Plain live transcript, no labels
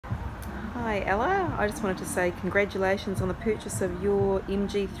Hi Ella, I just wanted to say congratulations on the purchase of your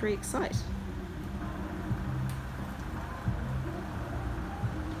MG3 Excite.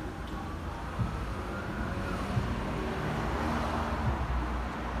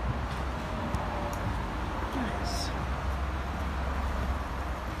 Nice.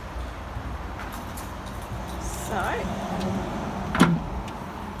 So,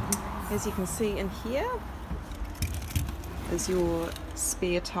 as you can see in here is your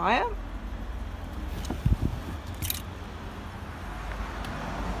spare tyre.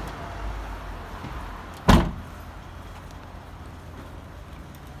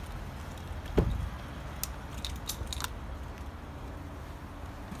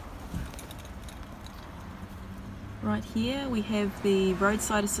 Right here we have the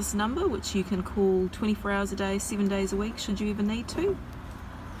roadside assist number, which you can call 24 hours a day, 7 days a week should you ever need to.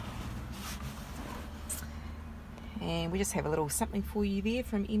 And we just have a little something for you there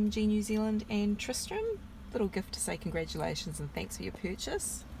from MG New Zealand and Tristram. Little gift to say congratulations and thanks for your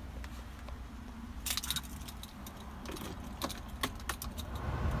purchase.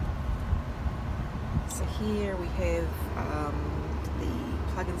 So here we have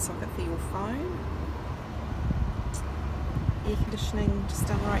the plug-in socket for your phone. Air conditioning just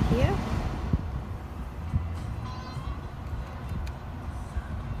done right here.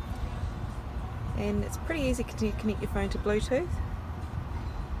 And it's pretty easy to connect your phone to Bluetooth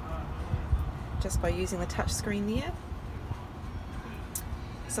just by using the touch screen there.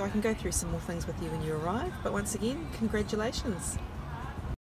 So I can go through some more things with you when you arrive, but once again, congratulations.